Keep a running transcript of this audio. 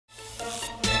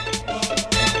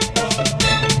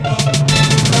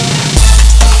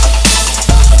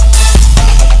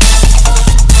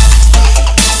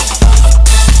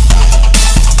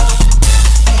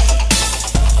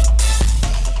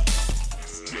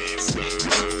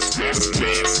Yo,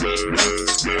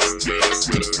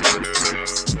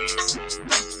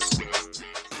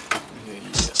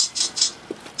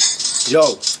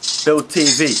 Build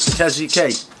TV, Kezzy K,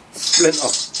 Splinta.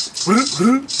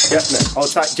 Get me, I'll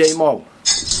type J Mo.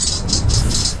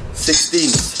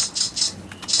 16s.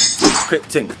 Quick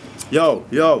thing. Yo,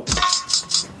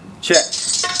 check.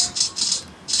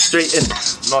 Straight in.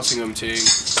 Nottingham team.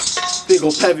 Big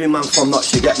up heavy man from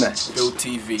Notch, you get me? Build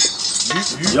TV.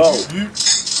 Yo,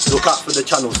 look out for the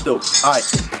channel still. Aight.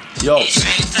 Yo,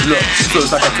 look,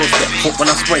 flows like a toaster. Fuck when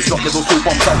I spray, drop level 2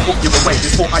 bombs, I'll fuck you away.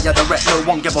 Before I had a rep, no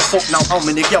one give a fuck. Now how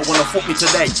many girl wanna fuck me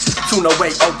today? Sooner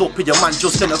wait, I'll dope your man.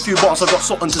 Just in a few bars, I got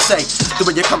something to say. The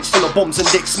way your camp's full of bombs and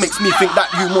dicks makes me think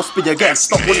that you must be a guest.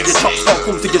 Stop one of your chops, don't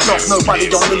come to your drop. Nobody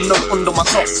on them, no under my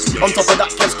top. On top of that,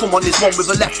 Kez come on this one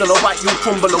with a left and a right, you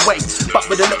crumble away. Back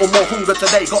with a little more hunger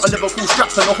today. Got a Liverpool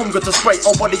strap and a hunger to spray.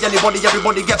 Oh body, anybody,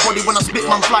 everybody get body when I spit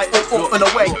man fly up and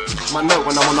away. Man know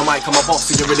when I'm on the mic, I'm a boss,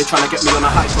 so you're really trying to get me on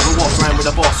a hype. Cause I walk around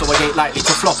with a boss, so I ain't likely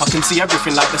to flop. I can see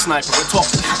everything like the sniper at top.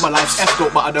 My life's effed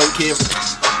up, but I don't care.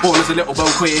 Born as a little bow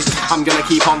queer, I'm gonna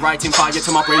keep on writing fire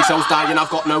till my brain cells die and I've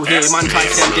got no hair. Man try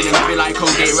sending and I be like, oh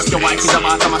dear, if your wife is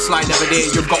about on my slide every day.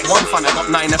 You've got one fan, I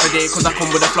got 9 every day. Cause I come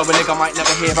with a flow a nigga might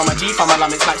never hear. I'm a G fam,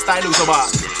 I'm it's like style who's a bar.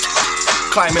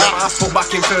 Climbing up my ass, put back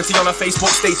in 30 on a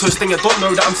Facebook status thing. You don't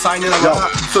know that I'm signing a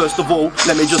rap. First of all,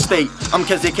 let me just state, I'm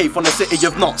Kezzy K from the city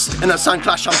of Knots. In a sound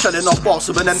clash, I'm shelling off bars,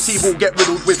 so an MC will get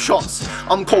riddled with shots.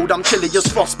 I'm cold, I'm chilly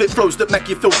as frost, spit flows that make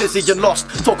you feel dizzy and lost.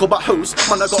 Talk about hoes,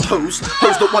 man I got hoes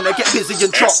that wanna get busy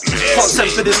and chop. Can't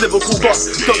send for this lyrical god,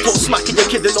 don't talk smack and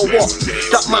you're kidding or what?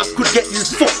 That mouth could get you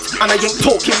fucked, and I ain't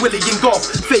talking Willie and Gob.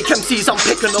 Fake MCs, I'm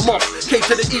picking them off. K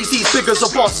to the easy's big as a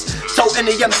boss. Tell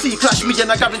any MC clash me and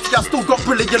I guarantee I still got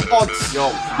brilliant odds.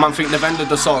 Yo, man think they've ended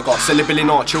the saga. Silly Billy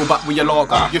not, chill back with your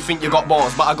lager. You think you got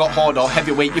bars, but I got harder.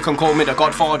 Heavyweight, you can call me the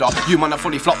Godfather. You man are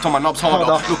fully flopped on my knobs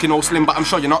harder. Looking all slim, but I'm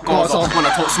sure you're not Gaza. When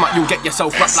I talk smack, you'll get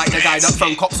yourself wrapped like the guy that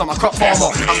phone cops on my crop farmer.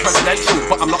 I'm presidential,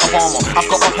 but I'm not Obama. I've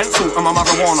got my pencil and my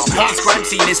marijuana. This crime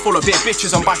scene is full of big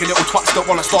bitches and baggy little twats that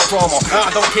wanna start drama.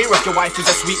 I don't care if your wife is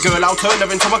a sweet girl, I'll turn her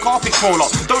into a carpet crawler.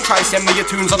 Don't try send me your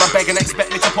tunes on a beg and expect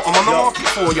me to put them on the market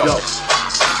for you.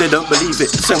 They don't believe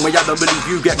it, same way I don't believe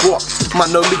you get rocked.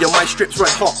 Man know me and my strips red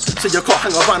hot, so you can't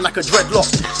hang around like a dreadlock.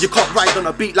 You can't ride on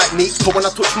a beat like me, cause when I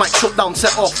touch mic shut down,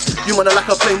 set off. You man are like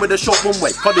a plane with a short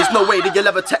runway, cause there's no way that you'll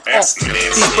ever take off.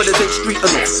 These brothers ain't street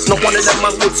enough, not one of them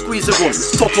man would squeeze a run.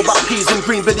 Talk about peas and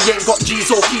green, but he ain't got G's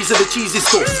or keys of the cheesy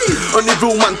stuff. Only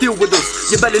real man deal with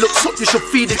us, your belly looks up, you should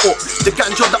feed it up. The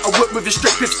ganja that I work with is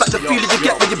straight pips like the feeling you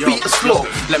get when you beat a slug.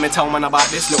 Let me tell man about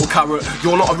this little carrot.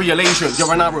 You're not a real Asian,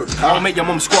 you're an Arab. I'll make your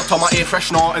mum squat on my air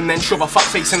freshener and then shove a fat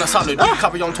face in a salad.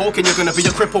 Carry on talking, you're gonna be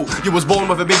a cripple. You was born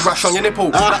with a big rash on your nipple.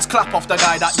 That's clap off the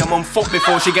guy that your mum fucked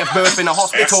before she gave birth in a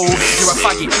hospital. You're a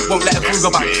faggy, won't let a crew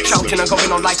go back, shouting and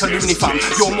going on like a loony fam.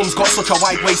 Your mum's got such a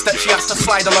wide waist that she has to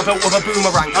slide on a belt with a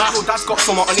boomerang. Your dad's got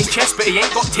somewhat on his chest, but he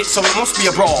ain't got tits, so it must be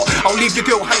a bra. I'll leave your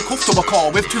girl handcuffed to a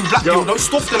car with 2 black dildos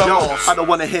stuffed in her ass. I don't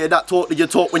wanna hear that talk that you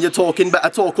talk when you're talking. Better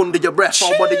talk under your breath.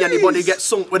 Nobody, anybody gets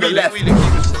sunk with the left.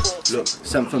 Look,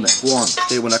 send for me, go on.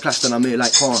 Stay when I clash, then I'm here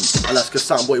like Khan. Alaska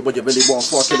soundboy, what you really want?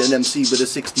 For killing MC with a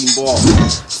 16 bar.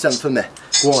 Send for me,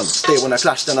 go on. Stay when I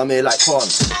clash, then I'm here like Khan.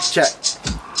 Check.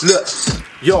 Look.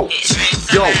 Yo,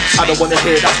 I don't wanna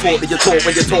hear that talk that you talk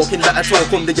when you're talking. Better talk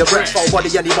under your breath.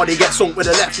 Nobody, anybody gets sunk with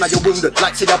the left. Now you're wounded,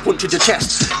 like say I punched your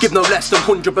chest. Give no less than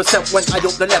 100%. When I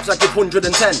up the lefts, I give 110.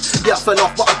 Yeah, I fell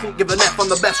off, but I couldn't give an F. I'm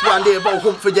the best round here, roll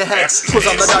hump for your head. Cause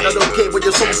I'm the dad, I don't care what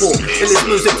you're sung for. In this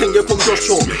music thing, you come just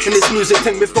short. In this music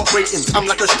thing, we've got ratings. I'm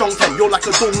like a strong 10, you're like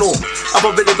a dull no. I've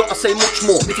really gotta say much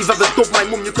more. If you've ever dubbed my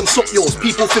mum, you can suck yours.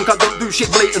 People think I don't do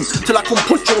shit blatant till I come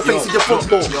punch your face in your front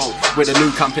door. Yo, we're the new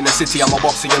camp in the city, I'm a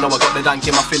boss, so you know I got the dank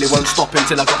in my filly. Won't stop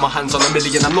until I got my hands on a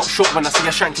million. I'm not shook when I see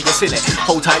a shanky, you silly.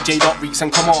 Hold tight, J-Dot Reeks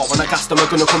and come on. When I cast them, I'm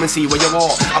gonna come and see where you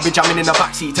are. I'll be jamming in the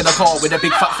backseat to the car with a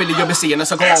big fat filly you'll be seeing a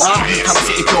cigar. New camp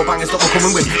city pure bangers that we're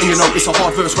coming with. And you know it's a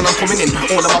hard verse when I'm coming in.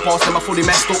 All of my bars, them are fully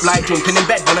messed up like jumping in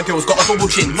bed when a girl's got a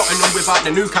double chin. Nothing wrong without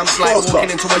the new camp slide.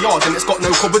 Walking into a yard and it's got no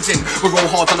cupboards in. We're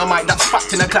all hard on a mic, that's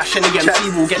fact in a clash and the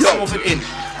MC will get smothered in.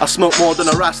 I smoke more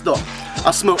than a Rasta. I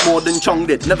smoke more than Chong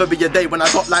did. Never be a day when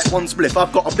I got like 1 spliff.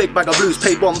 I've got a big bag of blues,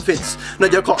 paid 1 fits. No,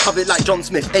 you can't have it like John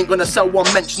Smith. Ain't gonna sell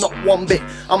 1 mensch, not 1 bit.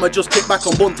 I'ma just kick back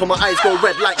on one till my eyes go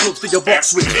red like nuts to your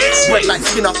box switch. Wet like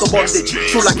skin after bondage.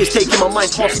 Feel like it's taking my mind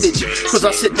hostage. Cause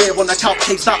I sit there on the couch,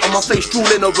 chased out on my face,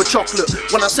 drooling over chocolate.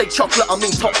 When I say chocolate, I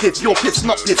mean top piff. Your piff's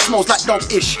not piff, smells like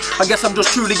dog-ish. I guess I'm just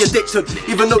truly addicted,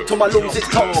 even though to my lungs it's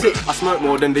toxic. I smoke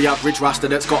more than the average rasta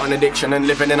that's got an addiction and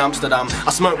living in Amsterdam. I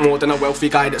smoke Smoke more than a wealthy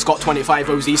guy that's got 25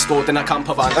 OZ stored in a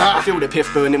camper van. I feel the piff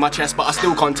burn in my chest, but I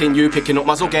still continue picking up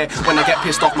my zuggy. When I get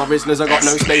pissed off, my Rizzlers, I got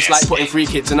no space, like putting 3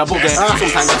 kids in a buggy.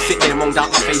 Sometimes I sit there monged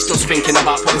out my face, just thinking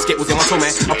about putting skittles in my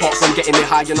tummy. Apart from getting me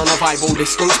high and on a vibe, all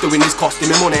this skunk's doing is costing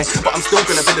me money. But I'm still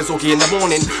gonna be the zuggy in the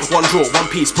morning. One draw,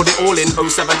 one piece, put it all in.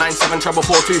 0797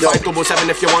 425 777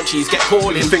 if you want cheese, get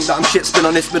calling. You think that I'm shit spin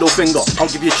on this middle finger?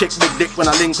 I'll give you a chick big dick when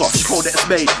I link up. She called it a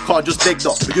spade, car just digged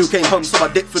up. But you came home so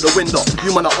I dick through the window.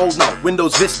 You man are old now,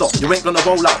 Windows Vista. You ain't gonna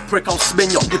roll out, prick I'll spin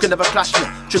you. You can never clash me,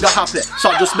 trigger happy. So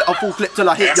I just spit a full clip till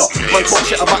I hit you. Man talk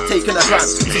shit about taking a grand.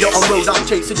 See you on road, I'm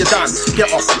chasing you down.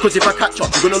 Get off, cause if I catch up,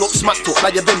 you're gonna look smacked up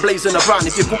like you've been blazing a brand.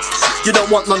 If you cook, you don't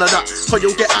want none of that, cause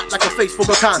you'll get act like a Facebook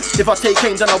account. If I take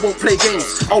aim then I won't play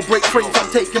games. I'll break frames,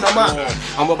 I'm taking a man.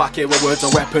 And we're back here with words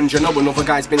of weapons. You know another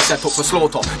guy's been set up for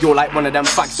slaughter. You're like one of them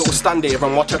fags that'll stand here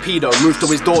and watch a pedo move to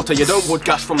his daughter. You don't wood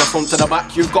gash from the front to the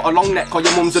back. You've got a long neck or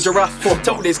your mum's a giraffe.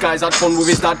 Tell these guys had fun with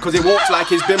his dad cause he walks like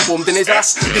he's been bummed in his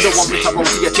ass. You don't want me to roll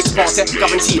to your chick's party.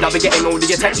 Guaranteed I'll be getting all the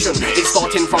attention. It's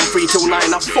starting from 3 till 9.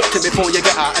 I've fucked it before you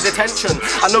get out of detention.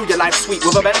 I know your life's sweet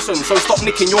with a Benson, so stop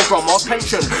nicking your grandma's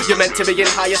pension. You're meant to be in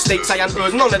higher stakes, I ain't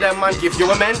heard none of them man give you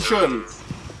a mention.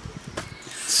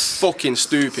 Fucking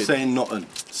stupid. Saying nothing.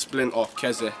 Splinta,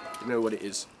 Kezzy, you know what it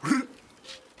is.